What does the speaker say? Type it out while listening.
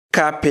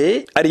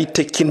KP ari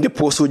tekkinde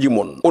posuji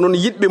mon onon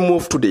yidbe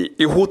moftude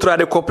e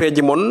hutrade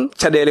kopreji mon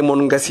cadele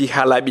mon ngasi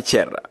halabi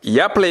cerra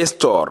ya Play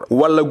Store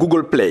wala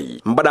Google Play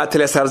mbada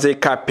télécharger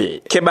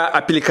KP keba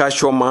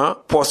application ma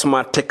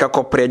posma tekka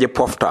kopreje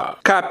pofta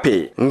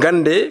KP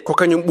ngande ko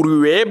kanyum buri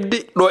webde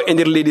do e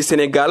nder leydi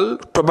Sénégal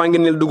to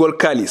banginel dugol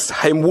kalis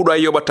hay mbudo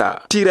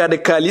ayobata tirade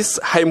kalis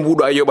hay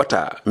mbudo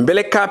ayobata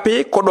mbele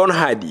KP ko don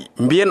haadi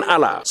mbien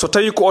ala so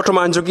tawi ko auto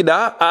ma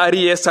jogida a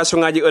ari e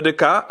station ngaji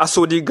EDK a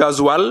sodi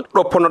gasoil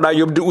do ponoda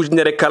yobde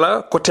ujunere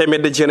kala ko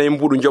temedde jeenay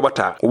mbudu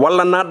jobata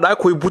walla nadda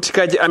koy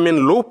boutikaji amen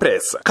low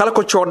press kala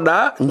ko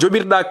codda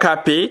jobirda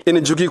KP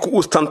ene jogi ko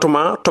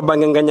ustantuma to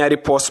bangi nganyari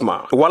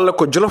posma walla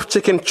ko jollof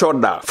chicken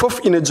codda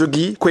fof ina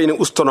jogi ko ene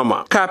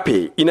ustonoma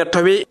KP ina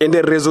tawe e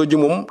nder réseau ji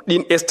mum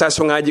din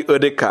station ngaji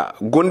EDK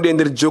gonde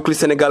nder jokli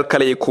Sénégal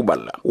kala e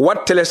kubal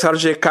wat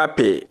télécharger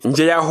KP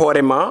njeya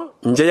horema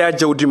njeya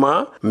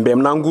jawdima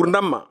mbemna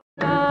ngurdamma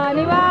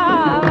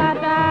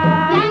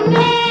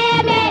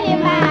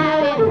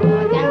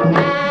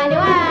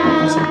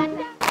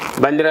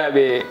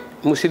bandiraɓe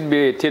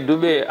musidɓe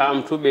tedduɓe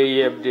amtuɓe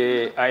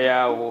yebde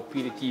ayawo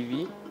Piindi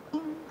TV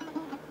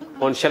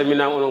on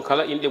calminama onon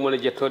kala inɗe mon e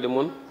jettode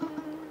mon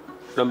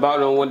no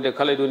mbawɗon wonde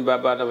kala doni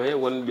babadam he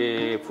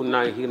wonɓe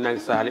funnague hirnague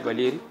sahale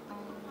ɓaleri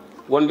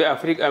wonɓe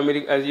Afrique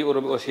Amérique Asie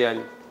Europe e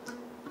Océanie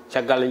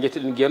caggal ne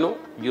jettiɗen gueno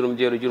jurum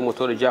jeero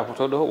jurmotoɗo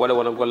jafotoɗo waɗa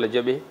wona golla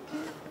jaaɓe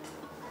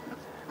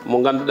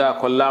mo ganduɗa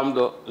ko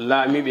lamɗo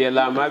laamiɓe e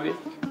laamaɓe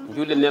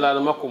julɗe nelaɗo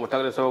makko mo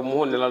tagre sababu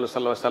mo nelaɗo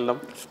sallah sallam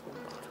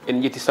en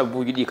jetti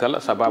sabbuji ɗi kala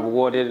sababu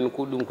wodeden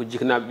ko ɗum ko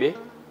jiknaɓeɓe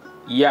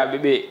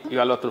yaaɓeɓe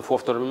yo Allah ton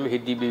foftoro mem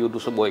heddiɓe yo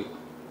duso ɓooy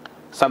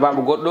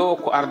sababu goɗɗo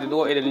ko arde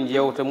ɗo eɗen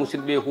jewta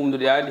musidɓe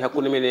humdude aadi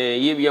hakkude men e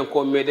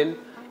yeeɓiyankoɓe meɗen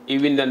e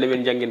windande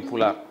men Njanguen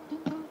Pulaar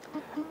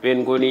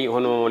ɓen goni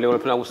hono lewol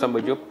pinagu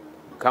Samba Diop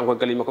kanko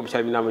galle makko ɓe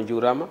calminama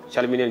juurama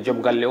calminen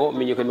joom galle o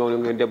miñi ko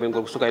mawni debbo en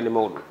gorko sukayde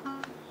mawɗo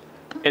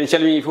en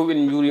calmini fof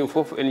en juurima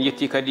fof en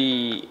jetti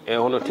kadi e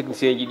hono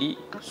technicien ji ɗi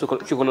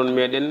cukalon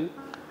meɗen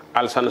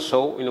Alsane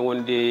Sow ina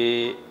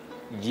wonde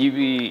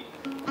Djibi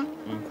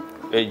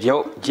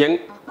Dieng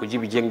ko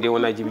Djibi Dieng de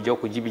wona Djibi Diaw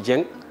ko Djibi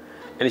Dieng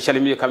en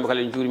calmini kamɓe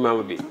kala en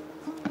juurimama ɓe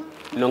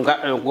no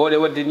goɗe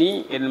wadde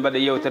ni en mbaɗa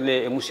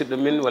yewtere e musidɗo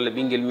men walla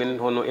ɓinguel men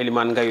hono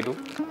Elimane Gaydou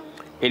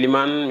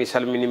Elimane mi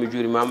salmini mi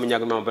juurimama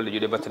ñagamama balɗe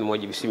juuɗe batten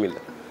moƴƴi bisimilla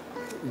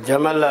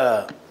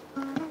jamal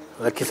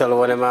wakkisal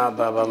wonema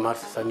baba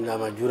marsa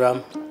salminama juurama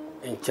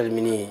en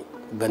calmini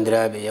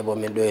bandiraɓe yeeɓo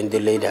men ɗo e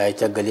nder leydi hay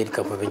caggal leydi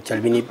kam fof en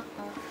calminiɓe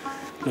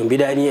no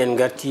mbiɗa ni en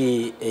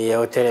garti e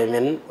yewtere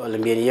men walla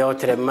mbiyen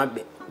yewtere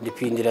mabɓe nde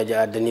Piindi radio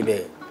addaniɓe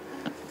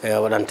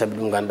waɗantaɓe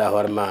ɗum ganduɗa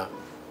hoorema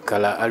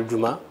kala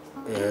aljuma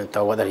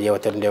taw waɗata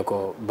yewtere nde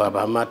ko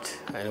baba Hammat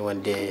ene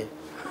wonde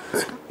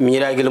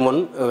miñiraguel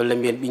moon walla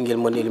mbiyen ɓinguel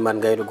moon Elimane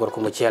Gaydou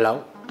gorko mo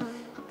ceelaw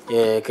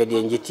e kadi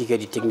en jetti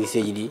kadi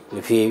technicien ji ɗi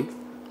no fewi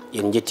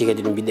en jetti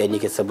kadi no mbiɗa ni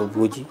kadi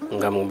sababuji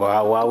gam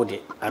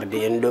wawde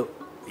arde en ɗo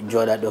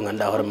jooɗa ɗo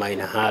ganduɗa hoorema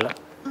ina haala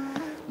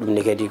ɗum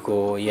ne kadi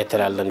ko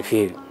yettere Allah no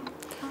fewi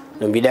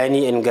no mbiɗa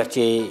ni en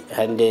garti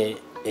hande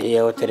e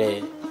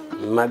yewtere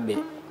mabɓe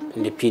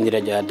nde Piindi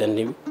radio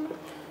addaniɓe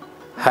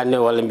hande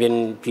walla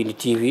mbiyen Piindi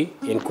TV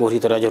en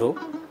kotito radio to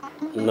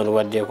noon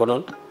wadde ko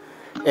noon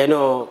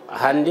eno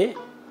hande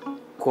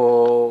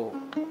ko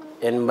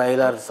en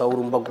mbaylar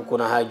sawru mbaggu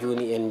kono ha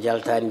joni en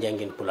jaltani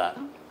Njanguen Pulaar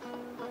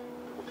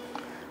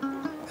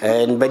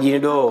en mbaɗino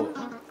ɗo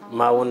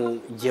ma won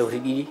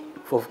jewte ɗiɗi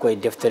foof koye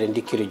deftere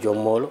dikkiri joom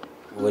moolo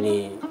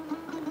woni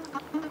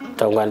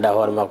taw ganduɗa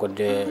hoorema ko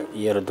de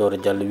Yero Doro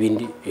Diallo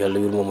windi yo Allah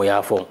wirmomo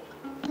yaafom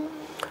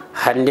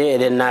hande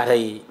eɗen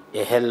naatay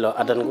e hello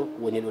adango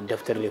woni ɗo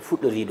deftere nde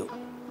fuɗɗoriɗo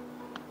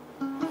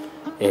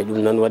eyyi ɗum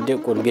noon wadde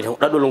ko mbiyeten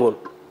ɗaɗol ngol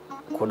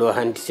ko ɗo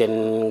hanti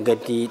sen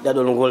gaddi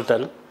ɗaɗol ngol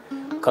tan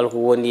kala ko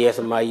woni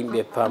yeeso ma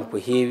yimɓe paam ko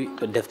heewi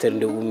ɗo deftere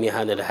nde ummi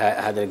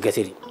haadere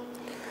gasiri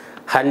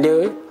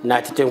hande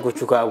naatiten ko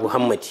cukagu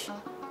hammadi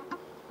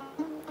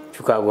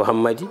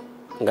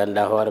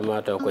ganduɗa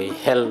hoorema taw koye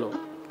hello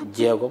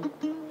jeegom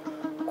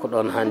ko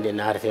ɗon hande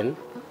naataten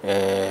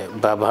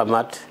baba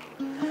Hammat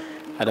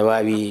aɗa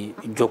wawi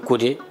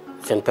jokkude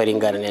sen pari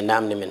garen e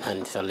namde men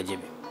hande so Allah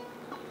jaaɓi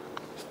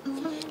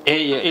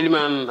eyyi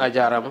Elimane a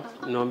jarama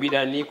no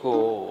mbiɗa ni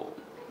ko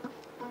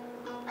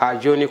ha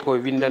joni ko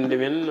windande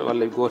men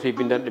walla goto e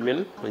bindanɗe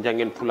men no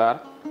Njanguen Pulaar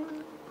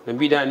no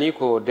mbiɗa ni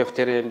ko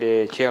deftere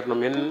nde ceerno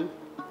men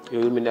yo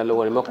yurminde Allah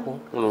woni makko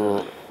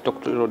hono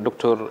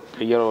docteur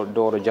Yero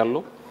Doro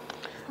Diallo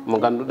mo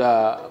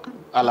ganduɗa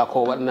ala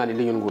ko waɗanani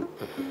leñol ngol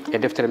e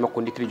deftere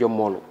makko dikkiri joom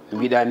moolo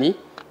mbiɗa ni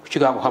ko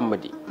cukago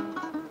hammadi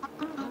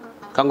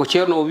kanko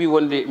ceerno o wi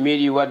wonde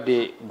meeɗi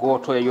wadde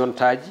goto e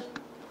yontaji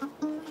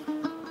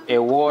e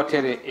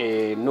wootere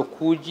e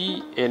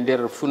nokkuji e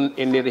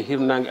nder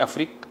hirnague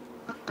Afrique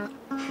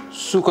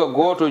suka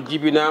goto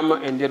jibinama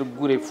e nder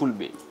guure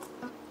fulɓe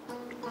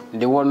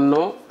nde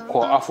wonno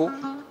ko afu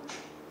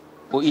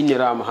o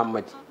innirama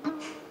Hammadi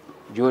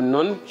joni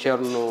noon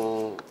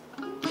ceerno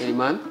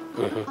Elimane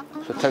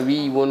so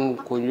tawi won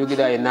ko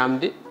joguiɗa e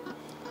namde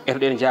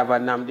ƴefɗen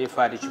jabade namde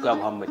faade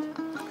cukago hammadi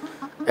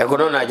e ko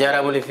noon a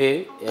jarama no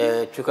fewi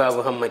e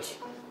cukago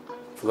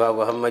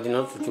hammadi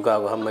noon so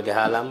cukago hammadi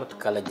haalama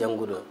kala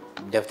jangguɗo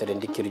deftere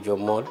dikkiri joom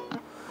moolo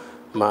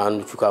ma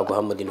andu cukago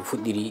hammadi no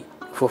fuɗɗiri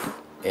foof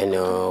ene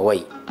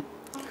wayi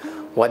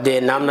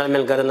wadde namdal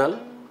men gadanal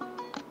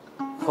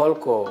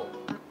holko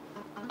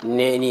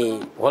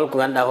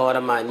ganduɗa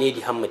hoorema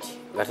needi hammadi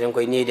garten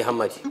koye needi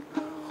hammadi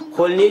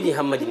hol needi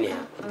hammadi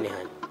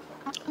nehani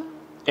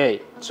eyyi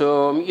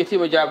so mi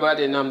ƴettima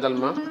jabade namdal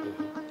ma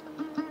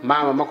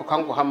mama makko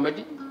kanko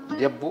hammadi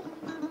debbo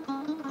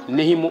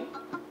nehimo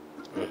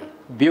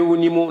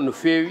bewnimo no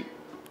feewi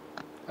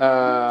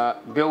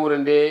bewre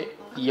nde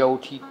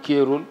yawti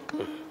keerol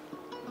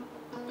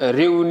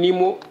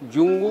rewnimo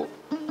jungo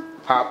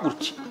ha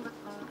ɓurti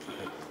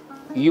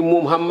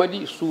yummum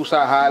hammadi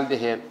suusa haalde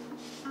hen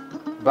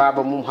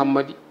baba mum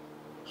hammadi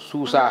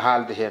suusa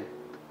haalde hen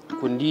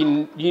ko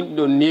ɗin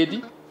ɗon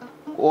needi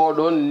ko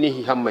oɗon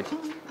nehi hammadi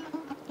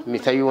mi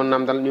tawi won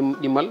namdal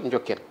ɗimmal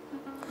jokken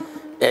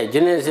eyyi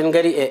joni sen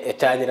gaari e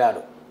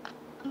taniraɗo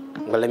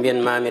walla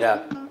mbiyen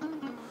mamiraɗo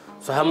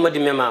so hammadi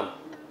memama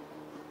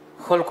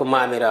holko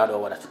mamiraɗo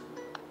waɗata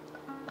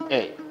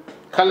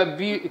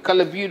eyyi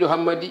kala biɗo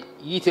hammadi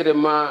yitere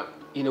ma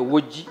ina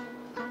wojji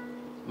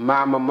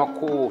mama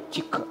makko o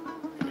tikka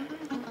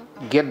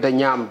gedda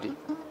ñamde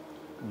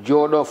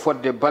jooɗo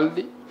fodde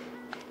balɗe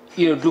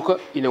ina duka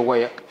ina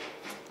woya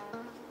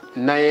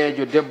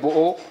nayejo debbo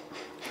o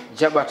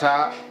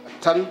jaɓata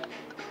tan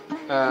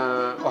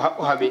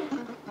o haaɓe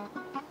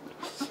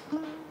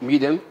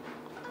mbiɗen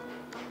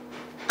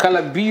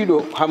kala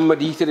biɗo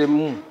hammadi yitere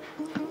mum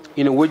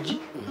ina wojji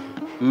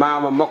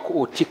mama makko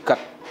o tikkat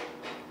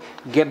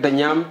gedda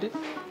ñamde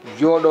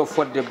jooɗo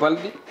fodde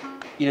balɗe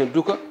ina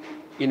duka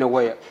ina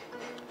woya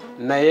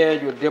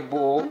nayejo debbo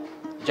o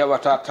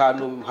jaɓata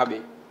tanum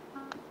haaɓe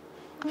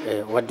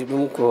eyyi wadde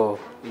ɗum ko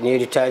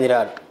needi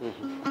taniraɗo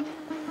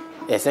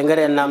eyyi sen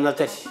gaari en namdal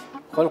tati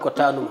holko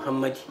tanum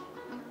hammadi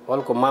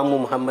holko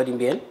mamum hammadi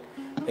mbiyen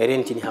e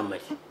rentini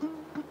hammadi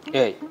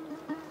eyyi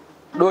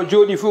ɗo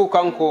jooɗi fof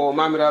kanko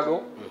mamiraɗo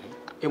o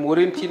emo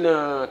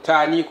rentina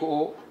taniko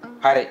o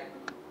haare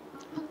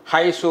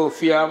hayso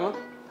fiyama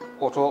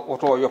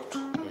oto yopto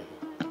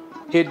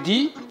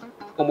heddi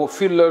omo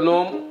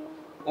fillanomo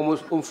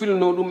omo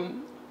fillano ɗum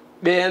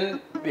ɓen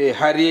ɓe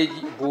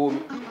haareji boomi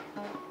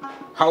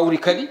hawri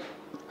kadi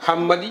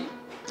hammadi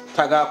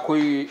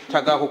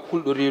taga ko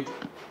kulɗo reedu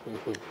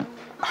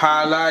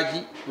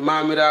haalaji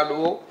mamiraɗo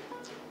o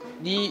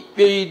ɗi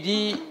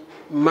ɓeydi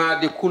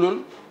maade kulol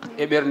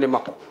e ɓernde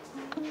makko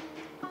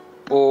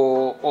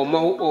o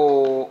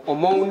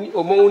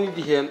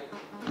mawnidi hen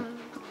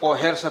o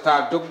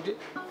hersata dogde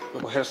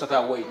o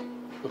hersata woyde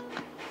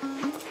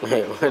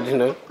wadde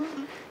noon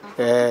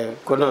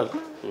ko noon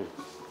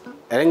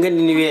eɗen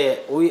gandi ni wiye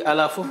o wi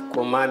ala foof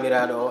ko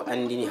mamiraɗo o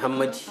andini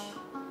hammadi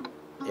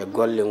e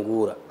golle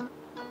guura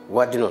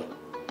wadde noon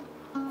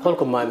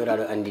holko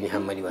mamiraɗo andini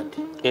hammadi wadde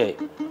eyyi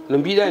no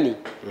mbiɗa ni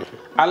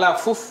ala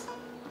foof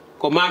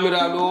ko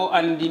mamiraɗo o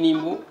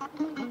andinimo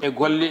e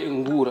golle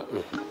guura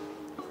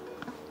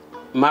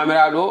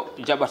mamiraɗo o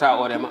jaɓata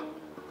o rema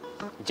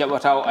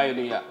jaɓata o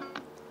aynoya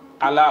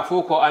ala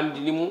fof ko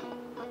andinimo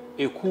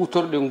e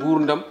kutorɗe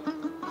gurdam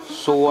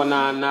so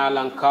wona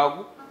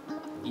nalankagu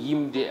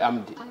yimde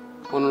amde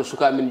onon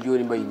sukaɓe men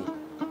joni mbayni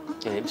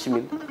eyyi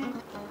bisimilla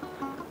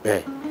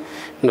eyyi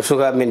no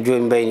sukaɓe men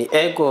joni mbayni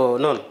eyyi ko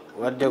noon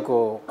wadde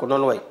ko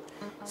noon way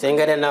sen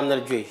gaari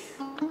namdal joyyi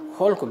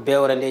holko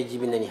bewre nde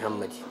jibinani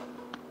hammadi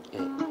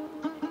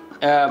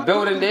eyyi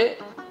bewre nde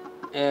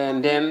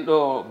nden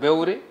ɗo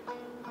bewre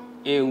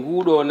e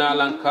nguɗo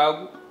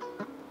nalankagu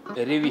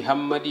rewi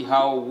hammadi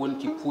ha o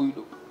wonti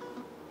puyɗo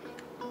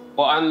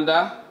o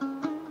anda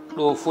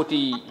ɗo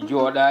foti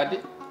jooɗade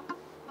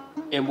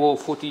e mbo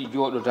foti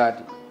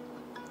jooɗodade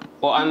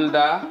o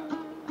anda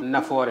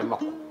nafoore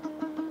makko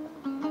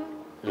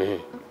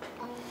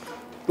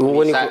ɗum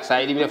woni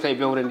sa yiɗi mi defta e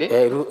bewre nde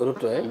eyyi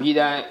rutto e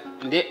mbiɗa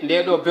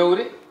nde ɗo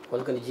bewre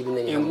holko nde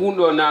jibinani e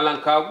ngunɗo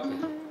nalankagu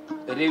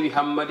rewi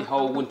hammadi ha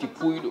o wonti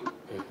puyɗo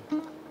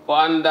o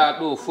anda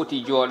ɗo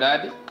foti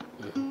jooɗade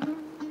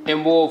e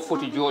mbo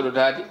foti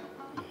jooɗodade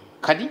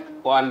kadi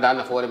o anda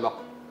nafoore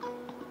makko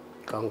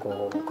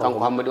kanko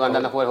hammadi o anda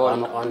nafoore hoore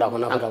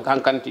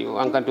hankanti o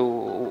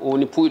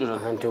woni puyɗo tan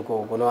hanti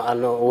ko kono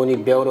anno o woni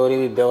bewre o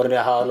rewi bewre nde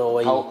hawno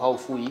wayi haw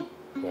fuuyi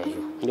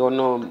nde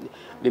wonno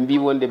ɓe mbi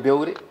wonde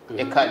bewre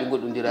e kaaɗi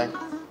goɗɗodirani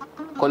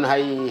kono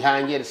hay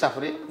ha jeede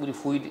safre ɓuuri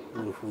fuyde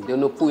nde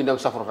wonno puydam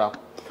safrotako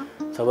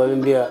sabu ɓe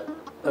mbiya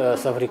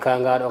safri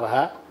kangaɗo ko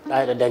ha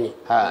ɗayɗo dañi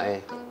ha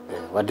eyyi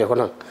wadde ko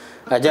noon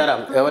a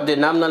jarama e wadde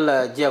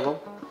namdal jeegom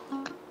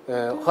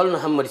holno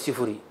hammadi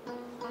sifori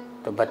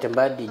to batte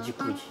mbaddi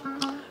jikkuji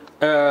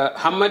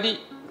hammadi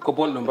ko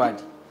bonɗo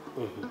mbadi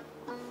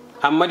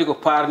hammadi ko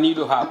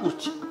parniɗo ha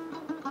ɓurti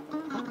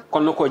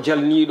kono ko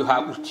jalniɗo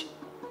ha ɓurti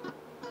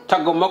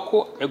taggo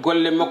makko e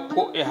golle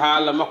makko e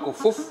haala makko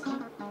fof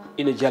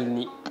ina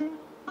jalni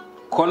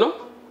kono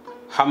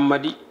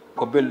hammadi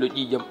ko belɗo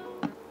ƴiƴam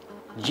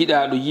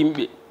jiɗaɗo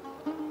yimɓe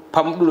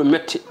pamɗuɗo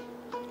mette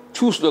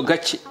cuusɗo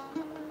gacce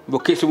mo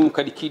keesi mum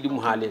kadi kiiɗi mum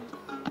haalede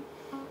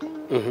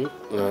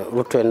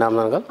rutto e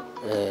namdal ngal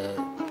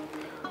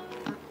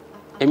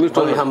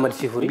emirto Hammadi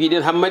Sifori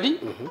mbiɗen Hammadi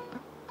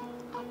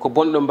ko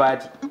bonɗo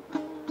mbaadi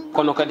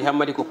kono kadi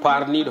Hammadi ko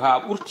parniɗo ha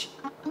ɓurti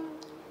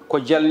ko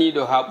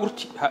jalniɗo ha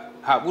ɓurti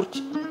ha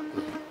ɓurti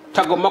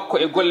tago makko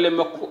e golle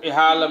makko e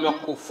haala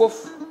makko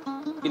fof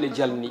ina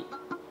jalni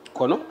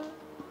kono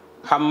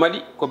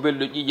Hammadi ko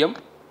belɗo ƴiƴam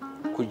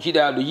ko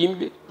jiɗaɗo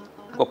yimɓe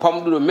ko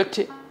pamɗuɗo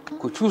mette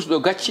ko cuusɗo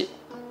gacce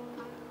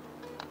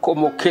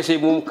komo kese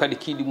mum kadi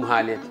kiiɗi mum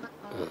haalede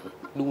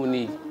ɗum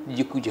woni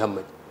jikkuji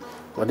Hammadi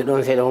wadde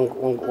ɗon seeɗa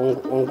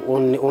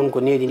on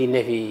ko needi ndi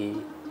nafi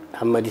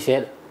Hammadi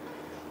seeɗa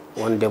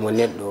wondemo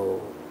neɗɗo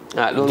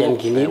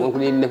jankiniɗo wonko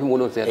needi nafi mo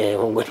ɗon seeɗa eyyi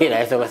wonko neeɗa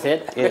hay soko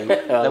seeɗa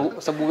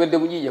sabu welde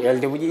mo ƴiƴam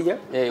welde mo ƴiƴam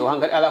eyyi o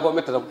hankkadi ala ko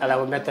mettata ala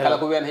ko mettata kala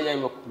ko wiyan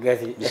heeƴani makko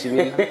gasi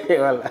bisimilla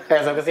walla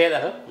hay soko seeɗa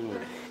tan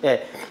eyyi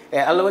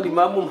Allah waɗi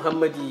mamum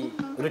Hammadi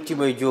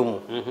ruttima e joomum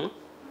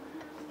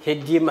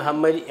heddima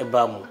Hammadi e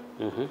bammum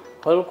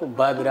holko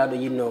babiraɗo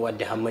yinno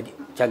wadde Hammadi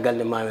caggal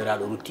nde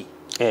mamiraɗo rutti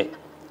eyyi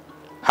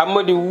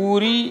Hammadi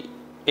wuuri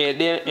e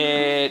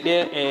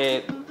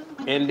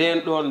nden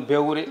ɗon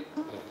bewre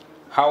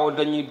haw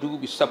dañi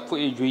duuɓi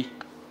 15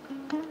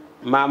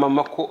 mama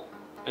makko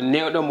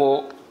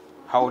newɗomo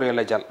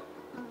hawrela dial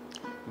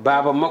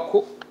baba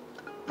makko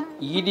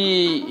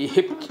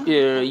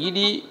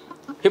yiɗi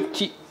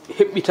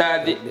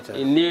heɓɓitade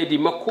needi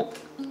makko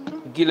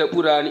gila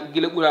ɓurani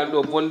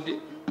ɗo bonde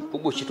o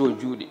ɓoccito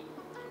juuɗe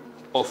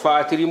o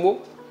fatirimo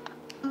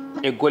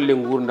e golle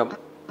gurdam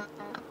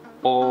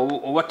o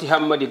watti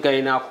Hammadi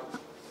gaynako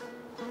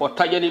o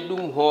taƴani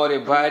ɗum hoore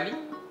baali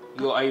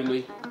yo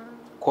aynoy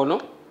kono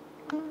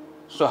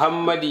so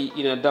Hammadi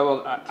ina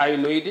dawa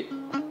aynoyde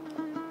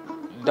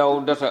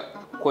dawdata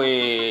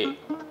koye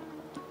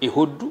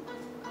hoddu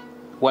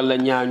walla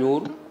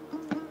ñañoru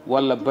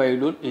walla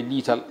baylol e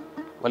liital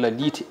walla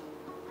liite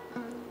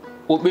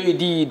o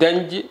ɓeydi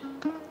dañde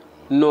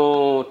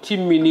no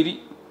timminiri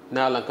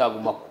nalankagu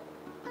makko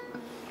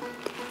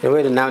e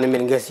wayde namde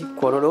men gasi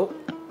kono ɗo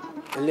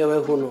alle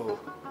way kono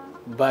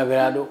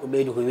babiraɗo o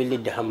ɓeydi ko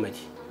wellidde Hammadi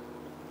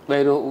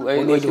ɓeydi ko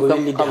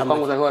wellidde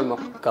kanko tan hoore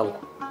makko kanko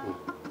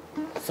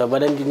sabu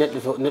aɗa andi neɗɗo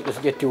so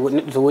ƴetti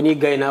neɗɗo so woni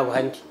gaynako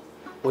hanti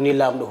woni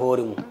lamɗo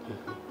hoore mum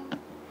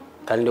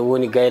kande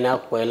woni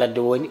gaynako koye ladde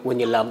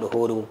woni lamɗo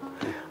hoore mum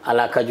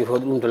ala kajutoɗo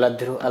ɗum to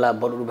ladde to ala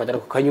baɗo ɗum hadata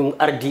ko kañum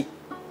ardi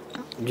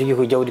jogui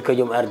ko jawdi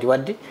kañum ardi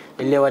wadde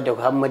elle wadde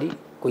ko Hammadi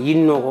ko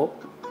yinno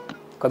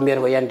ko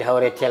mbiyata ko yande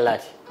hawre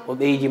tellade o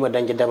ɓeydima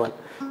dañde damal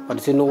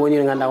wadde sinno woni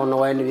no ganduɗa wonno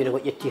wayno wiyete ko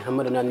ƴetti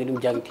Hammadi o nanni ɗum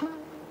jangde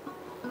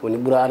woni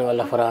ɓurano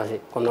walla français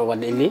kono noon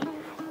wadde elle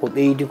o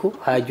ɓeydi ko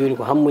ha joni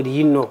ko Hammadi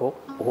yinno ko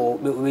o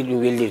ɓeydi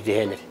ɗum wellirde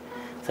henete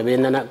saabu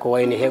en nana ko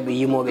wayno hewɓe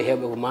yimoɓe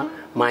hewɓe ko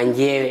ma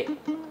jeewe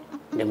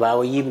nde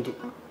mbawa yimde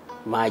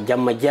ma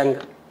jamma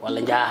jangga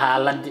walla jaaha ha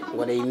ladde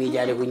goɗa e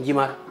miijade ko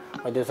jimata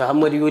wadde so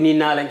Hammadi woni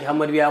naalanke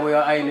Hammadi wiyama yo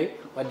aynoy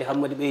wadde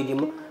Hammadi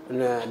ɓeydima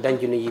no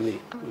dañde no yimiri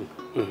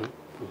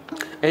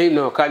eyyi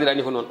no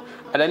kalirani ko noon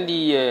aɗa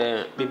andi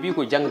ɓe mbi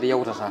ko jangde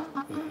yawtata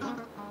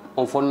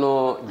on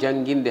fonno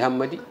jangguinde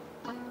Hammadi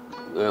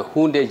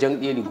hunde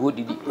jangɗeli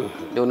goɗɗi ɗi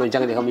nde wonno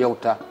jangde kam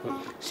yawtata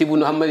sibu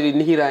no Hammadi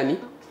nihirani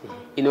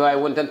ina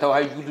wawi won tan taw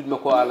hay julduɗi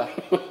makko ala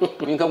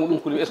min kam ko ɗum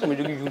kulmi est ce que mi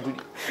jogui julduɗi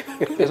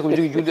est ce que mi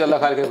jogui julduɗi Allah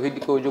kaali ko heddi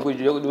ko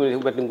jogo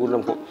ɗum batte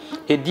gurdam ko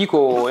heddi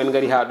ko en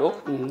gaari ha ɗo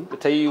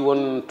tawi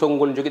won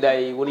tonggol joguiɗa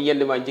e won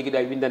yiyande ma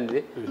joguiɗa e windande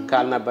de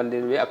kalna bande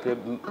ɓe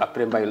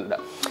après mbaynoɗa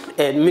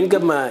eyyi min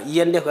kam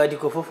yiyande ko adi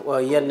ko foof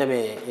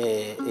yiyandeme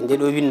e nde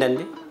ɗo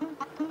windande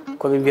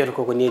komi mbiyata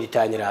koko needi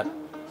taniraɗo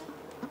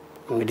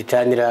mbiɗi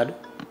taniraɗo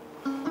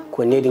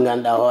ko needi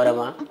ganduɗa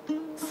hoorema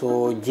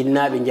so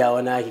jinnaɓe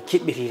jawanaki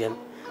keɓɓiti tan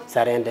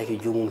sa rentaki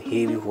jomum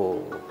heewi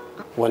ko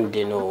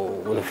wonde no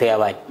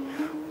fewani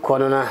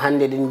kono noon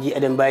hande eɗen ji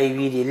eɗen mbawi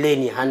wiide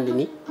leyni hande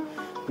ni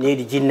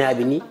needi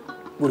jinnaɓe ni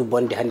ɓuuri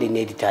bonde hande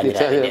needi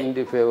taniraɓe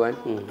ɗe fewani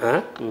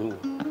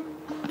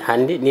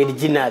hande needi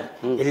jinnaɓe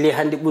elle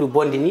hande ɓuuri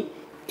bonde ni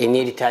e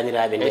needi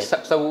taniraɓe nden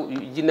saabu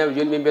jinnaɓe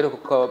joni ɓe mbiyata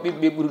ko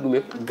ɓiɓɓe ɓuuri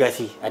ɗumen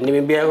gasi hande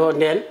min mbiya ko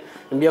nden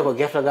ɓe mbiya ko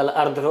guertogal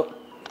ardoto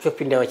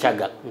coppi ndewa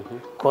caggal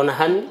kono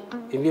hande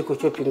ɓe mbi ko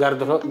coppi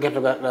gardoto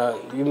guertogal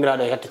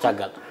yummiraɗo hetta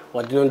caggal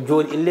wadde noon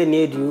joni elle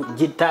needi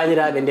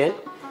taniraɓe nden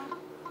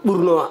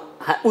ɓurno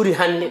ɓuuri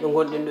hande ɓe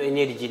gonɗen ɗo e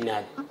needi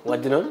jinnaɓe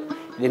wadde noon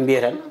ɓe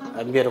mbiya tan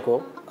mbiyata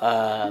ko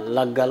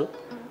laggal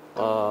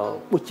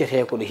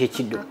ɓuccete ko ɗo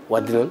hecciɗɗo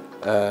wadde noon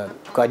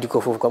ko adi ko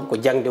foof kam ko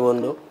jangde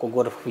wonɗo ko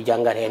goto foof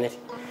janggat henete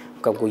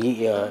kanko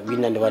yi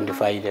windande wande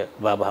fayida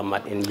Baba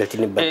Hammadi en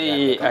beltini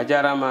eyyi a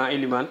jarama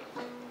Elimane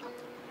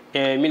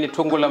e min e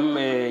tonggolam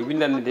e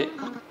windande de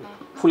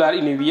Pulaar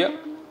ina wiya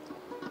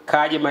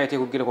kaaƴe mayete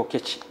ko guila ko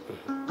kecce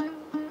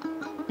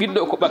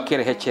ɓiɗɗo ko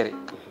ɓakkere heccere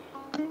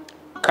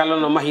kala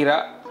no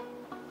mahira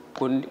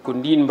ko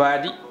ndin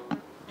mbaadi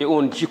e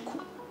on jikku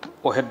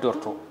o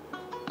heddorto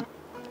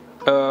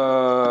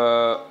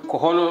ko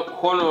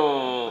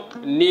hono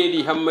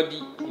needi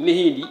Hammadi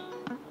nehidi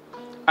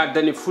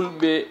addani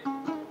fulɓe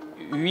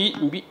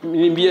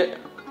mbiya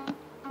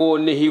o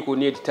nehi ko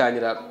nedi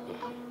taniraɗo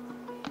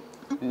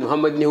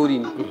Mouhammad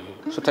Nehourini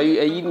so tawi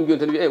a yiɗum joni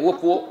tan wiya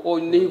woppu o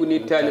nehi ko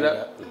nedi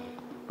taniraɗo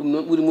ɗum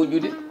noon ɓuuri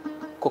moƴƴude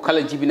ko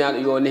kala jibinaɗo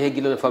yo nehe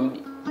guila no famɗi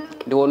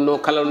nde wonno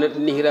kala neɗɗo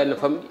nehirani no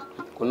famɗi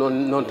ko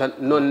noon tan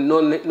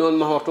noon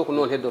mahorto ko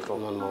noon heddorto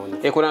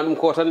e kona ɗum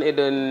ko tan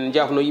eɗen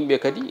jafno yimɓe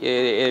kadi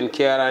en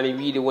kerani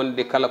wiide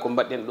wonde kala ko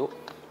mbaɗɗen ɗo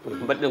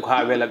mbaɗɗen ko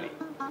ha weela ɓe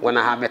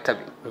wona ha metta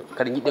ɓe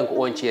kadi jiɗɗen ko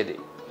on ceede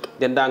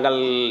dendagal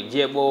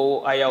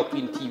jeeɓowo ayaw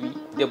Piindi TV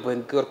debbo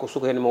hen gorko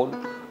suka hen mawɗo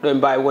ɗo e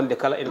mbawi wonde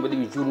kala ene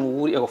mbaɗi jurmu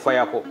wuuri eko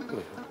faya ko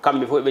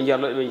kamɓe fof ɓe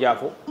jarlo ɓe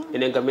jaafo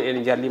enen gam men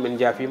ene jarlima en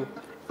jaafima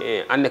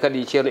anne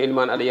kadi ceerno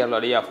Elimane aɗa yarlo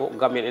aɗa yaafo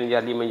gam men ene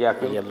jarlima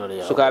jaafima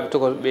sukaɓe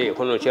tokoɓe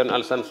hono ceerno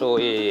Alassane Sow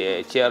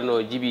e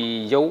ceerno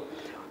Djibi Diaw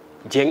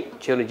Dieng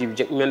ceerno Djibi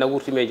Dieng min anda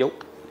wurtime Diaw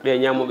ɓe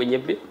ñamoɓe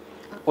ñebbe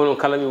onon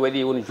kala mi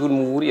waɗi won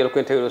jurmu wuuri yala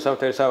koen tawi ɗo sama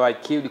tawi sawaji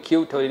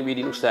kewɗi tawi en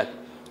ɓeydi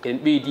ustaki en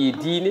ɓeydi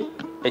diine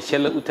e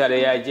cellal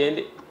uttade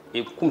yajede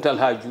e kumtal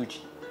ha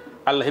juuti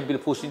Allah hebbino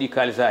posuɗi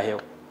kalisa heew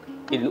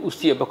eɗen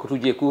usti e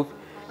bakkatuji e kuuɓi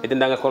e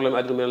dendagal korlom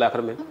aduna men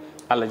lakara men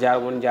Allah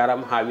jarama on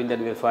jarama ha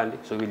windande men fande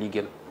so weeli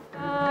gueno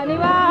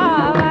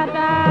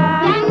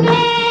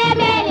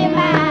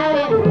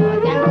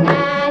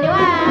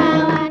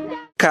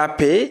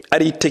KP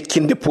ari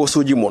tekkinde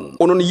posuji mon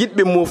onon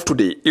yidɓe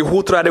moftude e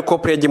hutorade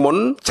kopreji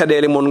mon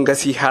caɗele mon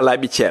gasi ha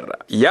laaɓi ceerra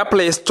ya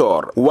Play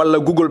Store walla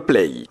Google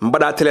Play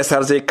mbaɗa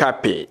téléchargé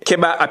KP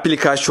keɓa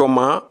application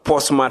ma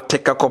posma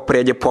tekka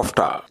kopreje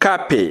pofta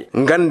KP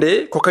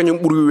gande ko kañum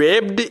ɓuuri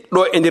webde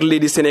ɗo e nder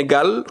leydi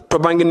Sénégal to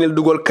banggue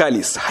neldugol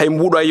kalis hay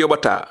mbuɗo a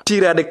yoɓata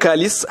tirade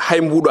kalis hay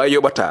mbuɗo a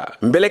yoɓata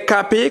beele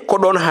KP ko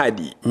ɗon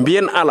haadi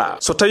mbiyen ala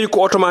so tawi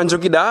ko auto ma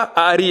joguiɗa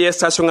a ari e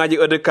station ngaji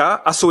EDK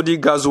a soodi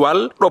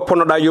gasoil ɗo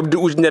ponnoɗa yobde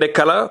ujunere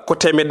kala ko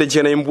temedde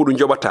jeenayi mbuɗu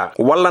joɓata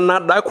walla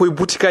natɗa koye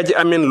boutikaji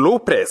amen low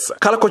press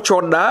kala ko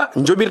coɗɗa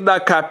joɓirɗa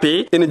KP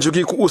ene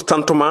jogui ko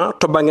ustantoma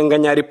to banggue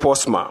gagnari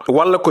posma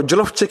walla ko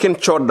jolof chicken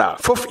coɗɗa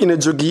foof ina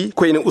jogui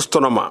ko ina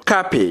ustonoma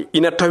KP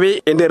ina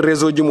tawe e nder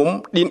réseau ji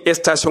mum ɗin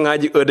station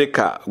ngaji EDK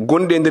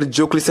gonɗi e nder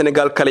jokli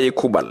Sénégal kala e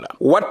kuɓal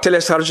wat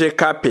téléchargé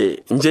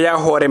KP jeeya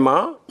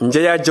hoorema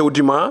jeeya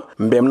jawdi ma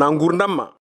mbemna gurdam ma